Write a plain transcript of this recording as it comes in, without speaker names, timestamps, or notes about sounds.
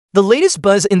The latest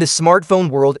buzz in the smartphone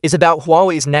world is about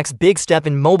Huawei's next big step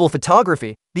in mobile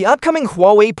photography, the upcoming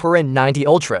Huawei Pura 90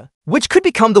 Ultra, which could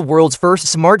become the world's first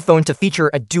smartphone to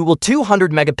feature a dual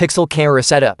 200-megapixel camera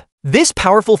setup. This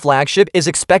powerful flagship is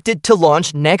expected to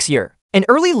launch next year. An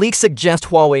early leak suggests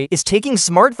Huawei is taking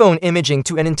smartphone imaging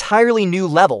to an entirely new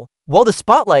level, while the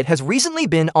spotlight has recently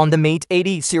been on the Mate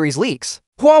 80 series leaks.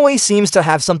 Huawei seems to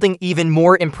have something even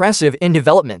more impressive in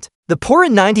development. The Pura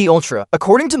 90 Ultra,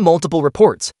 according to multiple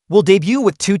reports, will debut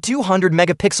with two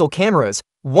 200-megapixel cameras,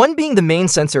 one being the main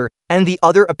sensor and the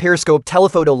other a periscope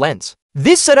telephoto lens.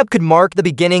 This setup could mark the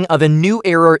beginning of a new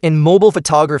era in mobile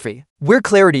photography, where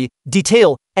clarity,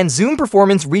 detail, and zoom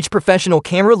performance reach professional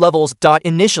camera levels.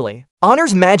 Initially,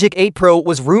 Honor's Magic 8 Pro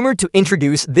was rumored to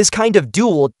introduce this kind of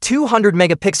dual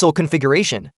 200-megapixel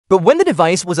configuration, but when the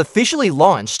device was officially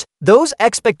launched, those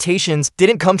expectations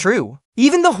didn't come true.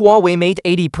 Even the Huawei Mate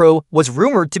 80 Pro was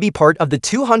rumored to be part of the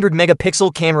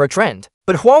 200-megapixel camera trend,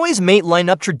 but Huawei's Mate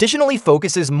lineup traditionally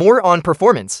focuses more on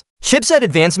performance, chipset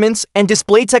advancements, and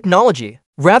display technology,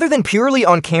 rather than purely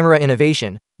on camera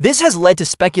innovation. This has led to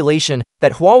speculation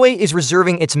that Huawei is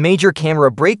reserving its major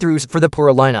camera breakthroughs for the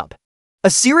Pura lineup, a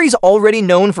series already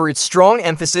known for its strong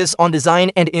emphasis on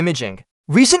design and imaging.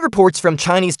 Recent reports from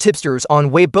Chinese tipsters on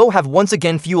Weibo have once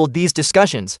again fueled these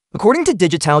discussions, according to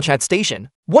Digital Chat Station,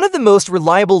 one of the most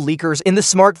reliable leakers in the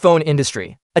smartphone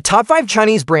industry. A top 5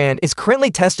 Chinese brand is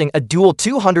currently testing a dual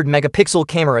 200-megapixel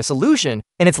camera solution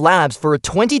in its labs for a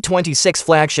 2026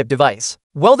 flagship device.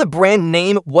 While the brand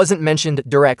name wasn't mentioned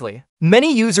directly,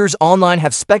 many users online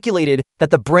have speculated that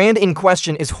the brand in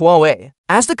question is Huawei.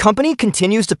 As the company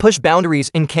continues to push boundaries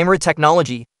in camera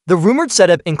technology, the rumored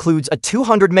setup includes a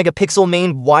 200-megapixel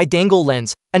main wide-angle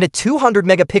lens and a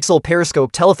 200-megapixel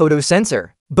periscope telephoto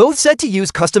sensor, both set to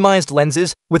use customized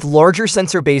lenses with larger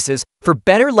sensor bases for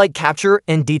better light capture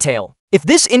and detail. If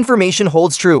this information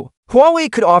holds true, Huawei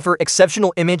could offer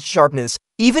exceptional image sharpness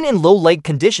even in low-light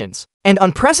conditions, and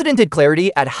unprecedented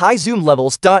clarity at high zoom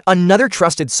levels. Another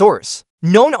trusted source,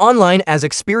 known online as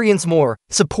Experience More,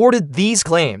 supported these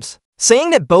claims,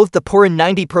 saying that both the Pura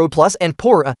 90 Pro Plus and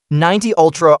Pura 90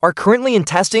 Ultra are currently in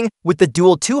testing with the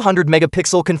dual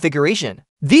 200-megapixel configuration.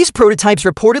 These prototypes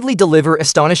reportedly deliver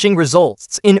astonishing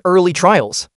results in early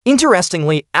trials.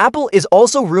 Interestingly, Apple is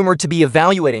also rumored to be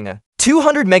evaluating a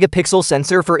 200-megapixel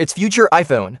sensor for its future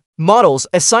iPhone models,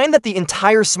 a sign that the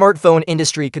entire smartphone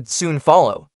industry could soon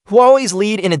follow Huawei's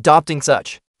lead in adopting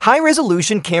such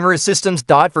high-resolution camera systems.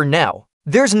 For now,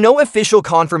 there's no official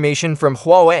confirmation from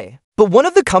Huawei, but one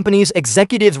of the company's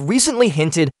executives recently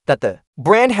hinted that the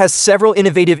brand has several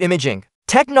innovative imaging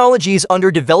technologies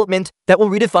under development that will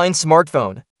redefine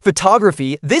smartphone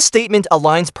photography. This statement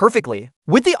aligns perfectly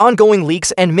with the ongoing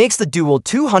leaks and makes the dual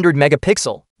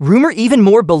 200-megapixel rumor even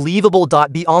more believable.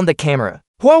 Beyond the camera,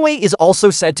 Huawei is also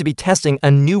said to be testing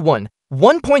a new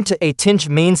 1.8-inch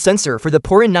main sensor for the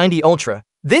Pura 90 Ultra.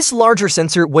 This larger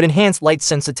sensor would enhance light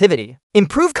sensitivity,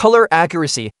 improve color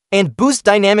accuracy, and boost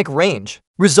dynamic range,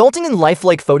 resulting in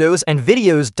lifelike photos and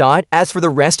videos. As for the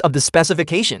rest of the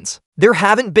specifications, there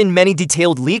haven't been many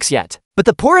detailed leaks yet, but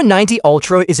the Pura 90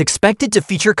 Ultra is expected to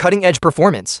feature cutting-edge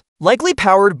performance, likely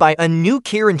powered by a new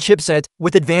Kirin chipset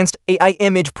with advanced AI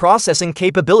image processing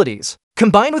capabilities.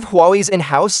 Combined with Huawei's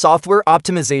in-house software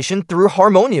optimization through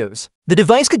Harmonios, the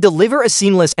device could deliver a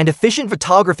seamless and efficient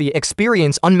photography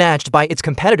experience unmatched by its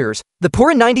competitors. The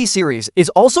Pura 90 series is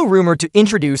also rumored to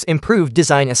introduce improved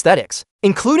design aesthetics,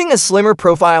 including a slimmer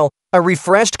profile, a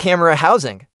refreshed camera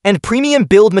housing, and premium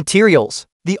build materials.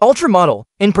 The Ultra model,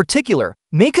 in particular,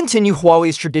 may continue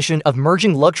Huawei's tradition of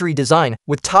merging luxury design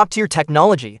with top-tier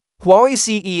technology. Huawei's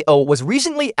CEO was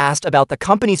recently asked about the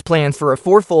company's plans for a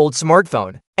four-fold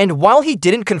smartphone, and while he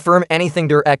didn't confirm anything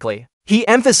directly, he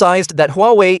emphasized that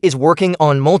Huawei is working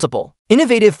on multiple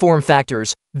innovative form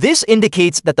factors. This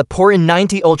indicates that the Pura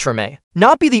 90 Ultra may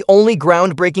not be the only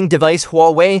groundbreaking device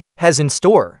Huawei has in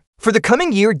store for the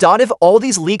coming year. If all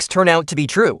these leaks turn out to be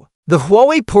true, the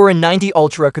Huawei Pura 90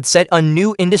 Ultra could set a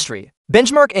new industry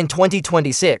benchmark in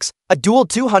 2026. A dual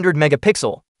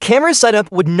 200-megapixel camera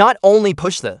setup would not only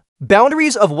push the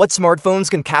boundaries of what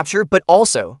smartphones can capture, but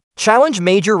also challenge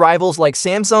major rivals like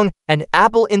Samsung and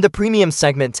Apple in the premium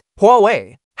segment.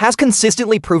 Huawei has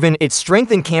consistently proven its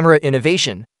strength in camera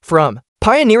innovation, from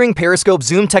pioneering periscope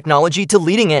zoom technology to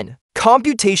leading in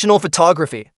computational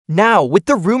photography. Now, with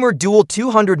the rumored dual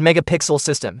 200-megapixel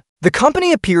system, the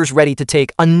company appears ready to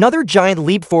take another giant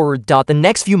leap forward. The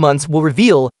next few months will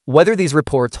reveal whether these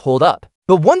reports hold up.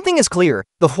 But one thing is clear,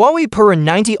 the Huawei Pura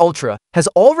 90 Ultra has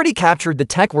already captured the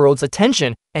tech world's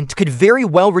attention and could very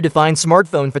well redefine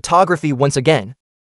smartphone photography once again.